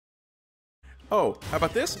Oh, how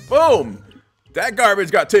about this? Boom! That garbage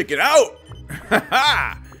got taken out!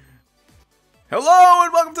 Hello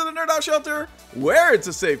and welcome to the Nerdout Shelter, where it's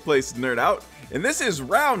a safe place to nerd out. And this is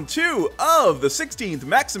round 2 of the 16th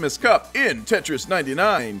Maximus Cup in Tetris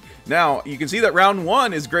 99. Now, you can see that round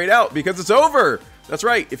 1 is grayed out because it's over. That's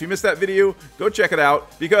right, if you missed that video, go check it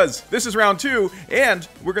out, because this is round 2, and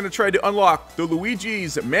we're going to try to unlock the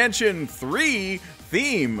Luigi's Mansion 3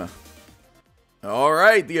 theme.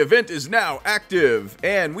 Alright, the event is now active,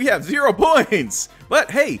 and we have 0 points! But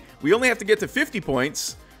hey, we only have to get to 50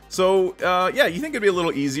 points. So, yeah, you think it'd be a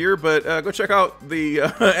little easier, but go check out the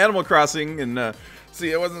Animal Crossing and see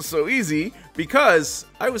it wasn't so easy, because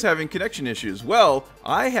I was having connection issues. Well,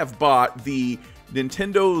 I have bought the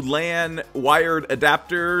Nintendo LAN wired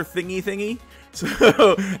adapter thingy.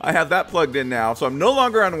 So I have that plugged in now, so I'm no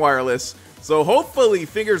longer on wireless. So hopefully,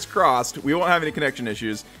 fingers crossed, we won't have any connection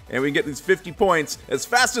issues, and we can get these 50 points as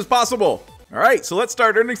fast as possible. All right, so let's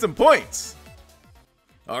start earning some points.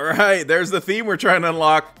 All right, there's the theme we're trying to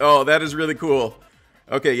unlock. Oh, that is really cool.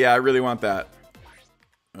 Okay, yeah, I really want that.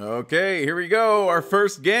 Okay, here we go, our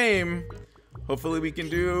first game. Hopefully we can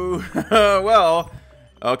do well.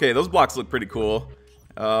 Okay, those blocks look pretty cool.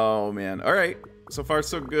 Oh, man. All right, so far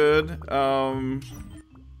so good.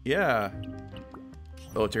 Yeah.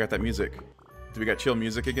 Oh, check out that music. Do we got chill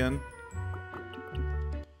music again?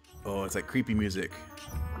 Oh, it's like creepy music.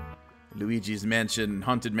 Luigi's Mansion,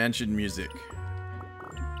 Haunted Mansion music.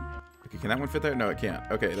 Okay, can that one fit there? No, it can't.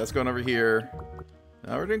 Okay, that's going over here.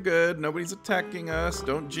 Now we're doing good. Nobody's attacking us.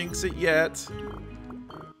 Don't jinx it yet.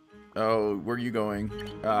 Oh, where are you going?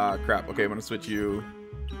 Ah, crap. Okay, I'm gonna switch you.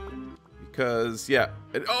 Because, yeah.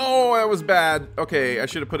 Oh, that was bad. Okay, I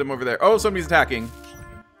should have put him over there. Oh, somebody's attacking.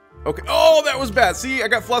 Okay. Oh, that was bad. See, I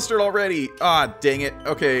got flustered already. Ah, dang it.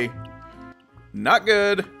 Okay. Not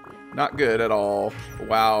good. Not good at all.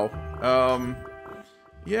 Wow.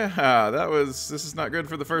 Yeah, this is not good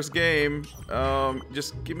for the first game.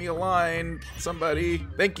 Just give me a line, somebody.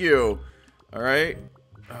 Thank you. All right.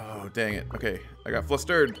 Oh, dang it. Okay, I got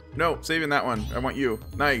flustered. No, saving that one. I want you.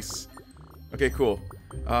 Nice. Okay, cool.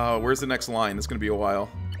 Where's the next line? It's gonna be a while.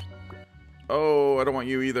 Oh, I don't want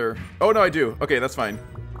you either. Oh, no, I do. Okay, that's fine.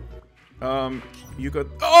 You go.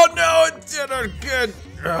 Oh, no, it didn't. Good.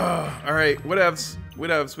 All right, whatevs.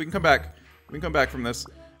 Whatevs. We can come back. We can come back from this.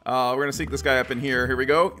 We're gonna sneak this guy up in here. Here we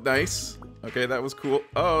go. Nice. Okay, that was cool.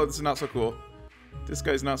 Oh, this is not so cool. This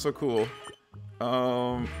guy's not so cool.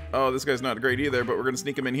 Oh, this guy's not great either, but we're gonna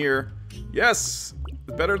sneak him in here. Yes!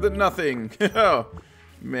 Better than nothing. Oh,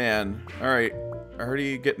 man. Alright.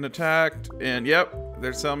 Already getting attacked. And, yep,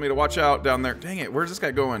 they're telling me to watch out down there. Dang it, where's this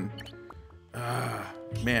guy going?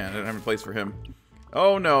 Man, I don't have a place for him.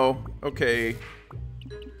 Oh, no. Okay.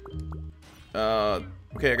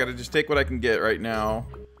 Okay, I gotta just take what I can get right now.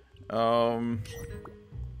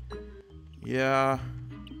 Yeah.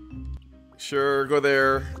 Sure, go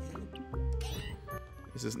there.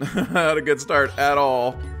 This is not a good start at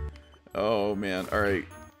all. Oh, man. Alright.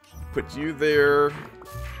 Put you there.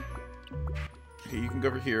 Okay, you can go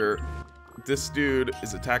over here. This dude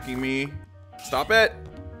is attacking me. Stop it!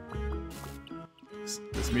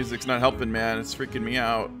 This music's not helping, man. It's freaking me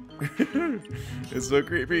out. It's so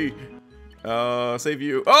creepy. Save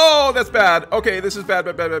you. Oh, that's bad. Okay, this is bad.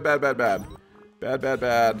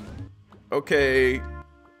 Bad. Okay.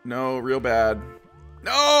 No, real bad.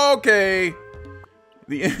 Okay.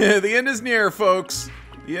 The end is near, folks.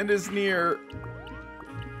 The end is near.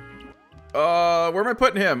 Where am I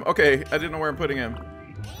putting him? Okay, I didn't know where I'm putting him.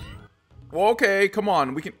 Well, okay, come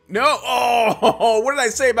on. We can. No. Oh, what did I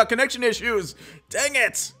say about connection issues? Dang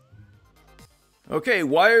it. Okay,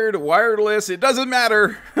 wired, wireless, it doesn't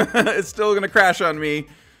matter. It's still gonna crash on me.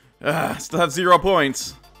 Still have 0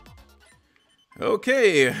 points.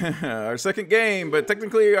 Okay, our second game, but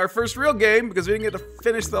technically our first real game because we didn't get to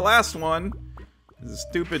finish the last one. This is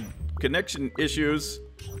stupid connection issues.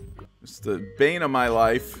 It's the bane of my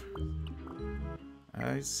life.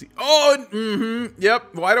 I see. Oh,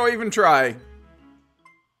 yep, why do I even try?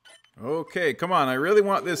 Okay, come on, I really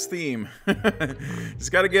want this theme.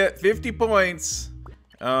 Just gotta get 50 points.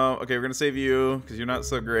 Okay, we're gonna save you, because you're not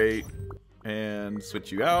so great. And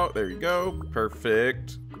switch you out, there you go,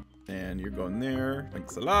 perfect. And you're going there,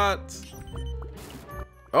 thanks a lot.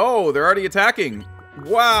 Oh, they're already attacking.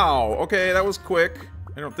 Wow, okay, that was quick.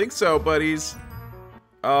 I don't think so, buddies.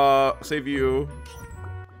 Save you.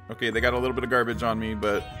 Okay, they got a little bit of garbage on me,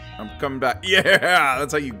 but I'm coming back. Yeah,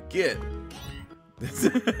 that's how you get.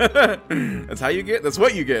 That's how you get. That's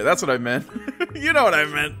what you get. That's what I meant. You know what I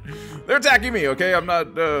meant. They're attacking me. Okay, I'm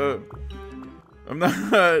not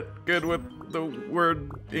good with the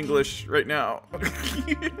word English right now.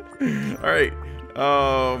 All right.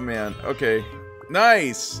 Oh man. Okay.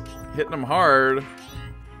 Nice. Hitting them hard.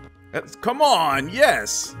 Come on.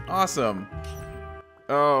 Yes. Awesome.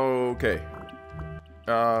 Okay.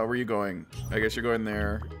 Where are you going? I guess you're going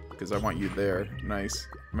there because I want you there. Nice.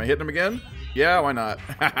 Am I hitting him again? Yeah, why not?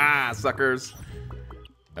 Haha, suckers.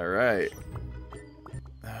 All right.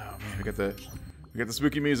 Oh man, we got the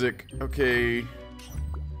spooky music. Okay.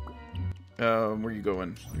 Where are you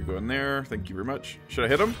going? You're going there. Thank you very much. Should I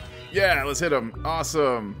hit him? Yeah, let's hit him.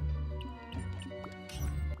 Awesome.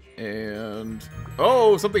 And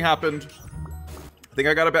oh, something happened. I think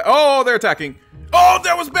I got a bad. Oh, they're attacking. Oh,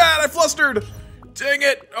 that was bad. I flustered. Dang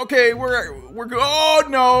it. Okay, we're oh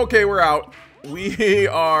no. Okay, we're out. We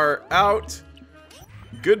are out.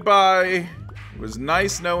 Goodbye. It was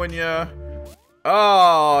nice knowing ya.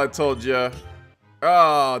 Oh, I told ya.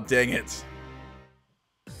 Oh, dang it.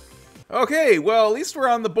 Okay, well, at least we're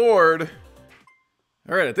on the board.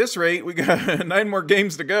 All right, at this rate, we got 9 more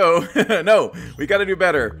games to go. No, we got to do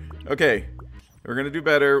better. Okay, we're going to do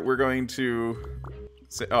better. We're going to...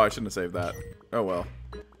 Oh, I shouldn't have saved that. Oh, well.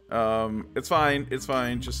 It's fine. It's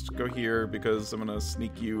fine. Just go here because I'm going to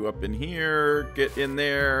sneak you up in here. Get in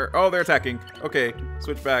there. Oh, they're attacking. Okay,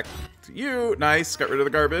 switch back to you. Nice. Got rid of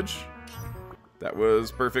the garbage. That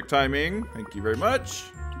was perfect timing. Thank you very much.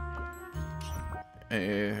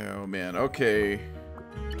 Oh, man. Okay.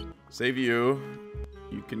 Save you.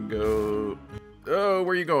 You can go... Oh,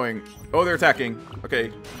 where are you going? Oh, they're attacking.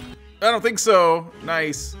 Okay. I don't think so.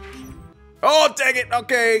 Nice. Oh, dang it.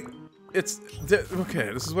 Okay.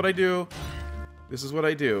 Okay, this is what I do. This is what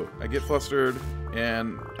I do. I get flustered,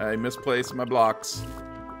 and I misplace my blocks.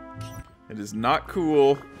 It is not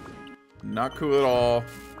cool. Not cool at all.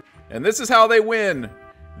 And this is how they win.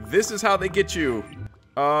 This is how they get you.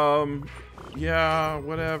 Yeah,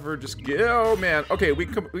 whatever. Just get... Oh, man. Okay, we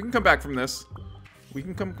can come back from this. We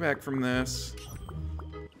can come back from this.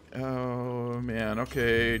 Oh, man.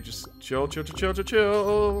 Okay, just chill, chill, chill, chill,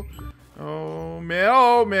 chill. Oh,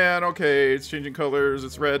 man. Okay, it's changing colors.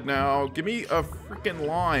 It's red now. Give me a freaking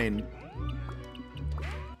line.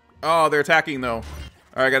 Oh, they're attacking, though. All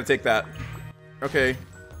right, I gotta take that. Okay.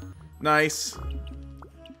 Nice.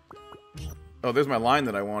 Oh, there's my line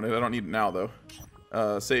that I wanted. I don't need it now,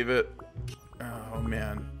 though. Save it. Oh,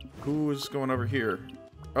 man. Who is going over here?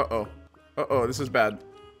 Uh-oh. Uh-oh, this is bad.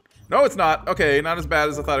 No, it's not. Okay, not as bad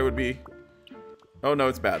as I thought it would be. Oh, no,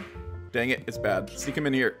 it's bad. Dang it, it's bad. Sneak him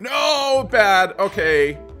in here. No, bad.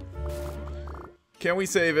 Okay. Can we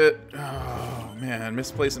save it? Oh, man.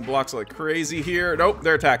 Misplacing blocks like crazy here. Nope,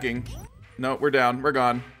 they're attacking. Nope, we're down. We're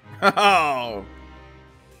gone. Oh.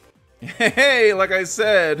 Hey, like I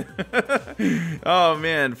said. Oh,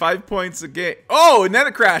 man. 5 points a game. Oh, and then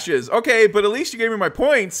it crashes. Okay, but at least you gave me my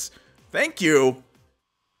points. Thank you.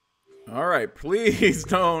 All right, please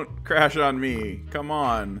don't crash on me. Come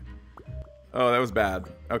on. Oh, that was bad.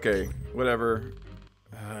 Okay, whatever.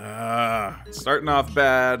 Starting off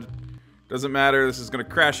bad. Doesn't matter. This is going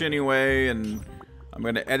to crash anyway, and I'm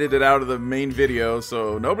going to edit it out of the main video,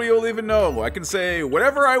 so nobody will even know. I can say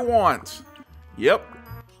whatever I want. Yep,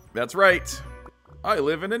 that's right. I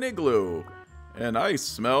live in an igloo, and I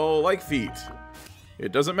smell like feet.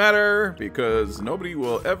 It doesn't matter, because nobody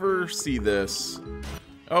will ever see this.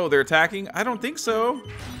 Oh, they're attacking? I don't think so.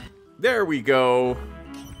 There we go.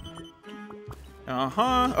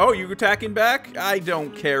 Uh-huh. Oh, you attacking back? I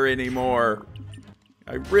don't care anymore.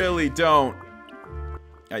 I really don't.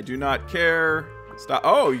 I do not care. Stop.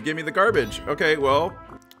 Oh, you gave me the garbage. Okay, well,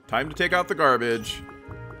 time to take out the garbage.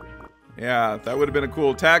 Yeah, that would have been a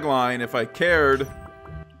cool tagline if I cared,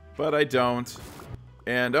 but I don't.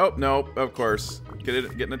 And, oh, no, of course. Get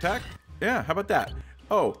an attack? Yeah, how about that?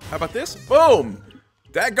 Oh, how about this? Boom!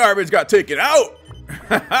 That garbage got taken out!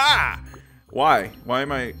 Why? Why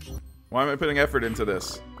am I putting effort into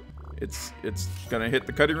this? It's gonna hit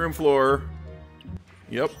the cutting room floor.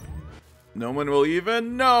 Yep. No one will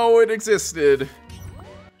even know it existed.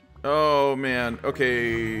 Oh man.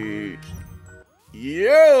 Okay.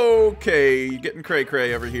 Yeah, okay. You're getting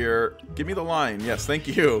cray-cray over here. Give me the line. Yes, thank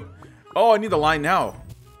you. Oh, I need the line now.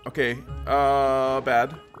 Okay.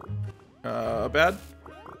 Bad. Bad.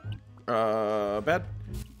 Bad.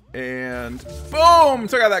 And boom!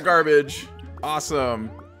 Took out that garbage.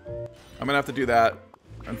 Awesome. I'm gonna have to do that,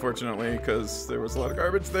 unfortunately, because there was a lot of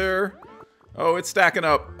garbage there. Oh, it's stacking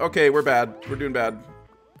up. Okay, we're bad. We're doing bad.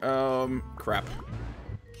 Crap.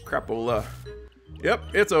 Crapola. Yep,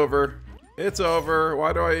 it's over. It's over.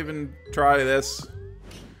 Why do I even try this?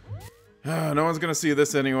 No one's gonna see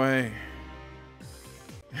this anyway.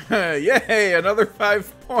 Yay, another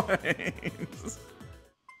 5 points.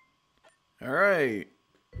 Alright.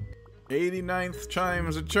 89th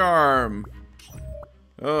chimes a charm.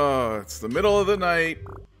 Oh, it's the middle of the night,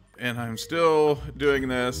 and I'm still doing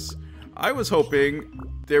this. I was hoping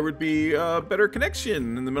there would be a better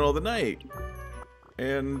connection in the middle of the night.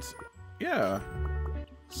 And, yeah.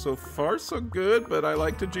 So far, so good, but I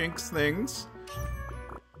like to jinx things.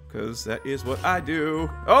 Because that is what I do.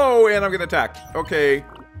 Oh, and I'm gonna attack. Okay.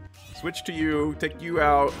 Switch to you, take you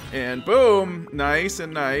out, and boom! Nice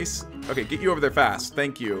and nice. Okay, get you over there fast.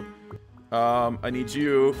 Thank you. I need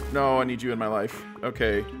you. No, I need you in my life.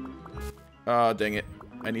 Okay. Dang it.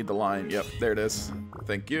 I need the line. Yep, there it is.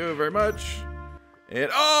 Thank you very much. And,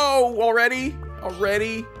 oh, already?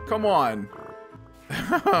 Already? Come on.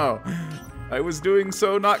 I was doing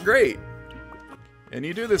so not great. And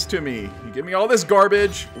you do this to me. You give me all this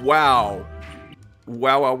garbage. Wow.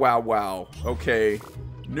 Wow, wow, wow, wow. Okay.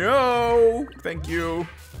 No! Thank you.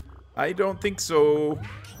 I don't think so.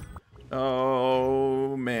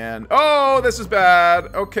 Oh, man. Oh, this is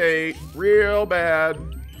bad. Okay, real bad.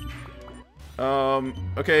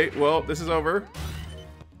 Okay, well, this is over.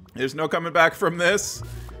 There's no coming back from this.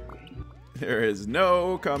 There is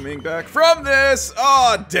no coming back from this.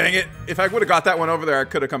 Oh, dang it. If I would have got that one over there, I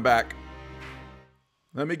could have come back.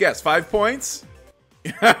 Let me guess, 5 points?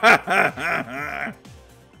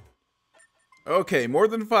 Okay, more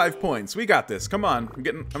than 5 points. We got this. Come on. I'm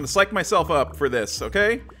gonna psych myself up for this,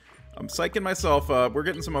 okay? I'm psyching myself up. We're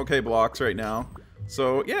getting some okay blocks right now.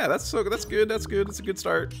 So, yeah, that's good. That's good. It's a good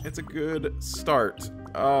start. It's a good start.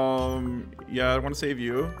 Yeah, I want to save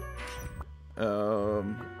you.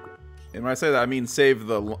 And when I say that, I mean save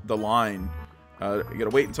the line. You gotta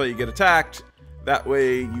wait until you get attacked. That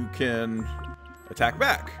way you can attack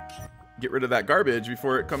back. Get rid of that garbage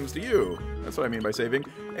before it comes to you. That's what I mean by saving.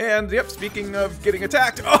 And, yep, speaking of getting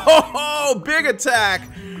attacked. Oh, big attack!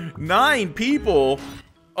 9 people.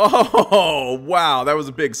 Oh, wow, that was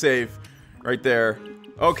a big save right there.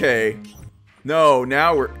 Okay. No,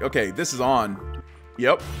 now we're... Okay, this is on.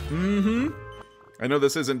 Yep. I know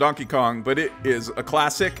this isn't Donkey Kong, but it is a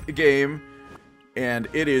classic game. And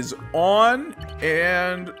it is on,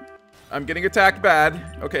 and I'm getting attacked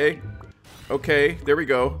bad. Okay. Okay, there we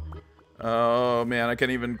go. Oh, man, I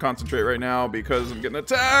can't even concentrate right now because I'm getting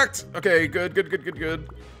attacked. Okay, good.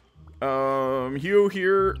 Hugh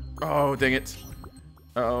here. Oh, dang it.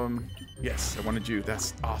 Yes, I wanted you.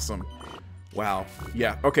 That's awesome. Wow.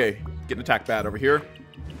 Yeah, okay. Getting attacked bad over here.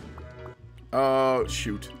 Oh,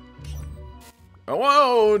 shoot. Oh,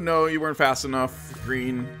 whoa, no, you weren't fast enough.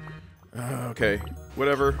 Green. Okay,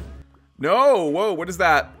 whatever. No, whoa, what is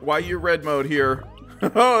that? Why are you red mode here?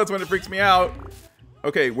 Oh, that's when it freaks me out.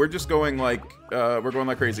 Okay, we're just going like, we're going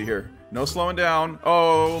like crazy here. No slowing down.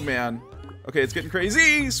 Oh, man. Okay, it's getting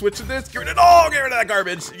crazy. Switch to this. Get rid of that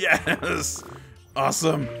garbage. Yes.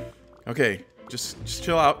 Awesome. Okay, just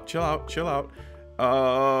chill out.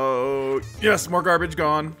 Yes, more garbage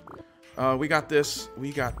gone. We got this.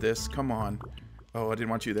 Come on. Oh, I didn't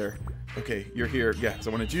want you there. Okay, you're here. Yeah, so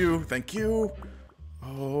I wanted you. Thank you.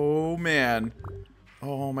 Oh, man.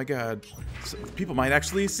 Oh, my God. So, people might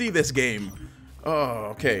actually see this game. Oh,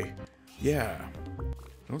 okay. Yeah.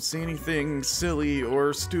 Don't say anything silly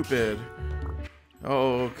or stupid.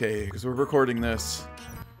 Oh, okay, because we're recording this.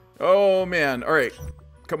 Oh, man. All right.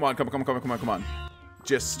 Come on.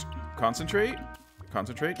 Just concentrate.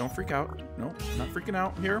 Don't freak out. Nope, not freaking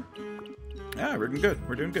out here. Yeah, we're doing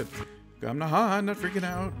good. I'm not freaking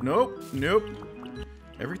out. Nope.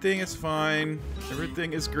 Everything is fine.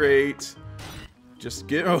 Everything is great. Just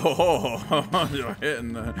get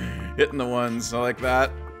hitting the ones. I like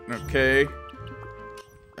that. Okay.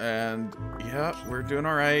 And yeah, we're doing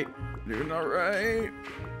all right.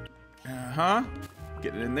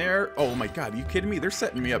 Get it in there. Oh my God, are you kidding me? They're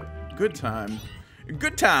setting me up. Good time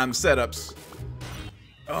setups.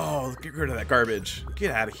 Oh, get rid of that garbage.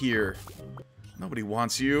 Get out of here. Nobody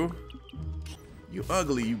wants you. You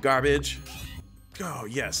ugly, you garbage. Oh,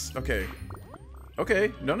 yes. Okay.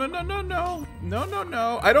 No.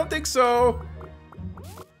 I don't think so.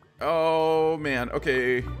 Oh, man.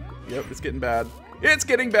 Okay. Yep, it's getting bad.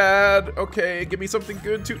 Okay, give me something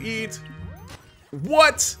good to eat.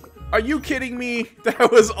 What? Are you kidding me?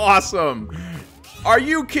 That was awesome. Are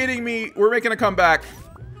you kidding me? We're making a comeback.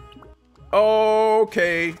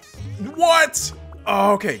 Okay. What?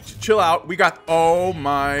 Oh, okay, chill out. We got, oh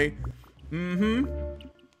my.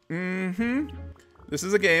 This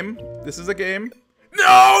is a game.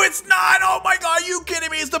 No, it's not. Oh my God, are you kidding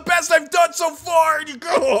me? It's the best I've done so far. You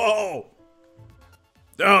go.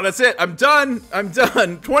 Oh, that's it. I'm done.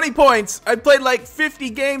 20 points. I've played like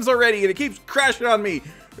 50 games already and it keeps crashing on me.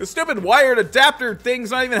 The stupid wired adapter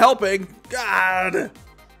thing's not even helping. God.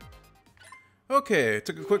 Okay,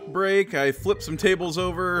 took a quick break. I flipped some tables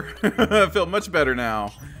over. I feel much better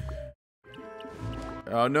now.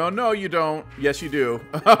 Oh, no, no, you don't. Yes, you do.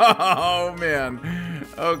 Oh, man.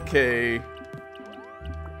 Okay.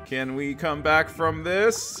 Can we come back from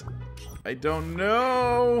this? I don't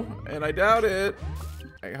know. And I doubt it.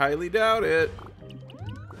 I highly doubt it.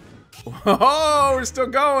 Oh, we're still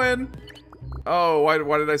going. Oh, why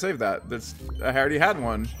did I save that? I already had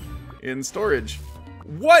one in storage.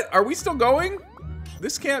 What? Are we still going?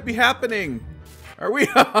 This can't be happening. Are we?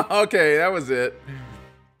 Okay, that was it.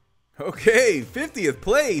 Okay, 50th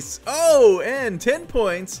place. Oh, and 10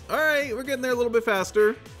 points. All right, we're getting there a little bit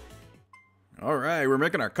faster. All right, we're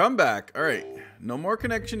making our comeback. All right, no more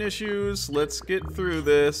connection issues. Let's get through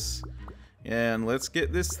this. And let's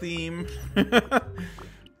get this theme.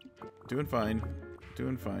 Doing fine.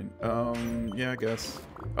 Doing fine. Yeah, I guess.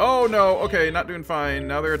 Oh, no. Okay, not doing fine.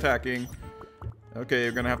 Now they're attacking. Okay,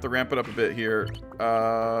 you're gonna have to ramp it up a bit here.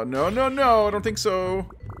 No, no, no. I don't think so.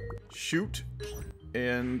 Shoot.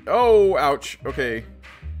 And, oh, ouch. Okay.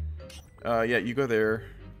 Yeah, you go there.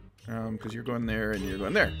 Because you're going there and you're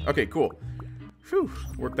going there. Okay, cool. Phew.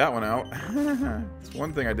 Worked that one out. It's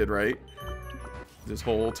one thing I did right. This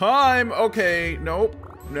whole time. Okay, nope.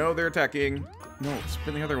 No, they're attacking. No,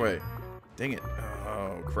 spin the other way. Dang it.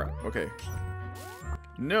 Oh, crap. Okay.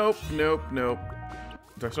 Nope, nope, nope.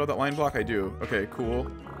 Do I still have that line block? I do. Okay, cool.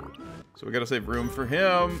 So we gotta save room for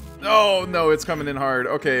him. Oh, no, it's coming in hard.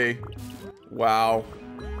 Okay. Wow.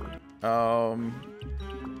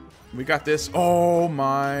 We got this. Oh,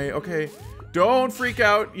 my. Okay. Don't freak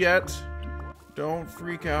out yet. Don't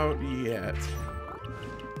freak out yet.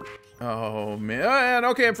 Oh, man.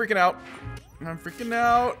 Okay, I'm freaking out. I'm freaking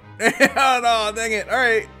out. Oh, dang it. All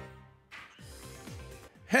right.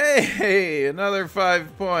 Hey, another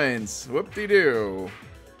 5 points. Whoop-de-doo.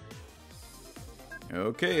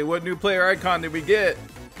 Okay, what new player icon did we get?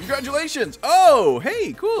 Congratulations. Oh,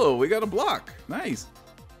 hey, cool. We got a block. Nice.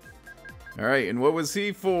 All right, and what was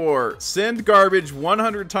he for? Send garbage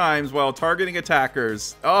 100 times while targeting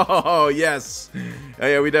attackers. Oh, yes. Oh,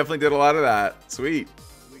 yeah, we definitely did a lot of that. Sweet.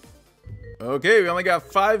 Okay, we only got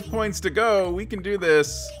 5 points to go. We can do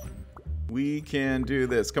this. We can do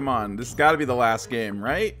this. Come on. This has got to be the last game,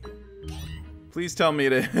 right? Please tell me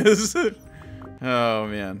it is. Oh,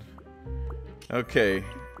 man. Okay.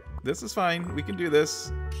 This is fine. We can do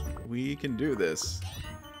this. We can do this.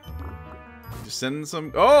 Just send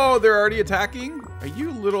some... Oh, they're already attacking? Are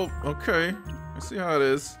you little... Okay. I see how it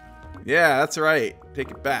is. Yeah, that's right. Take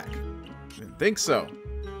it back. Didn't think so.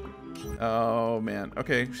 Oh, man.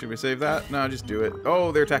 Okay, should we save that? No, just do it.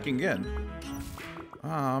 Oh, they're attacking again.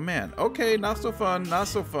 Oh, man. Okay, not so fun. Not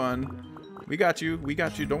so fun. We got you. We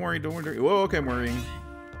got you. Don't worry. Don't worry. Whoa, okay, I'm worrying.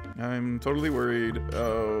 I'm totally worried.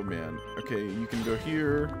 Oh, man. Okay, you can go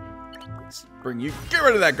here. Let's bring you. Get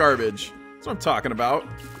rid of that garbage. That's what I'm talking about.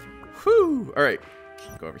 Whew. All right.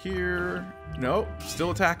 Go over here. Nope. Still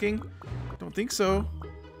attacking? Don't think so.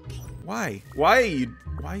 Why? Why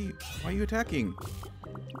are you attacking?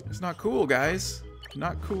 It's not cool, guys.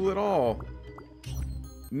 Not cool at all.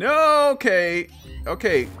 No, okay.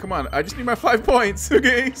 Okay, come on. I just need my 5 points.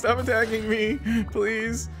 Okay, stop attacking me,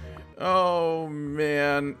 please. Oh,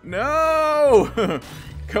 man. No!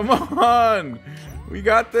 Come on. We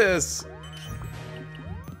got this.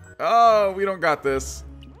 Oh, we don't got this.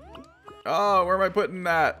 Oh, where am I putting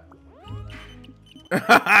that?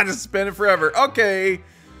 I just spent it forever. Okay.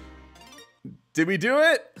 Did we do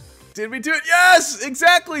it? Did we do it? Yes!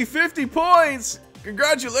 Exactly! 50 points!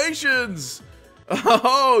 Congratulations!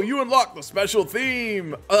 Oh, you unlocked the special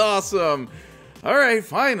theme! Awesome! Alright,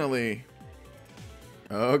 finally.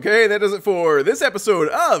 Okay, that does it for this episode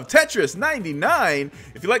of Tetris 99.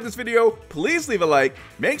 If you like this video, please leave a like.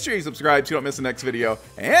 Make sure you subscribe so you don't miss the next video.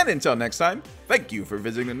 And until next time, thank you for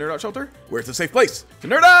visiting the Nerdout Shelter, where it's a safe place to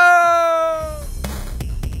nerd out!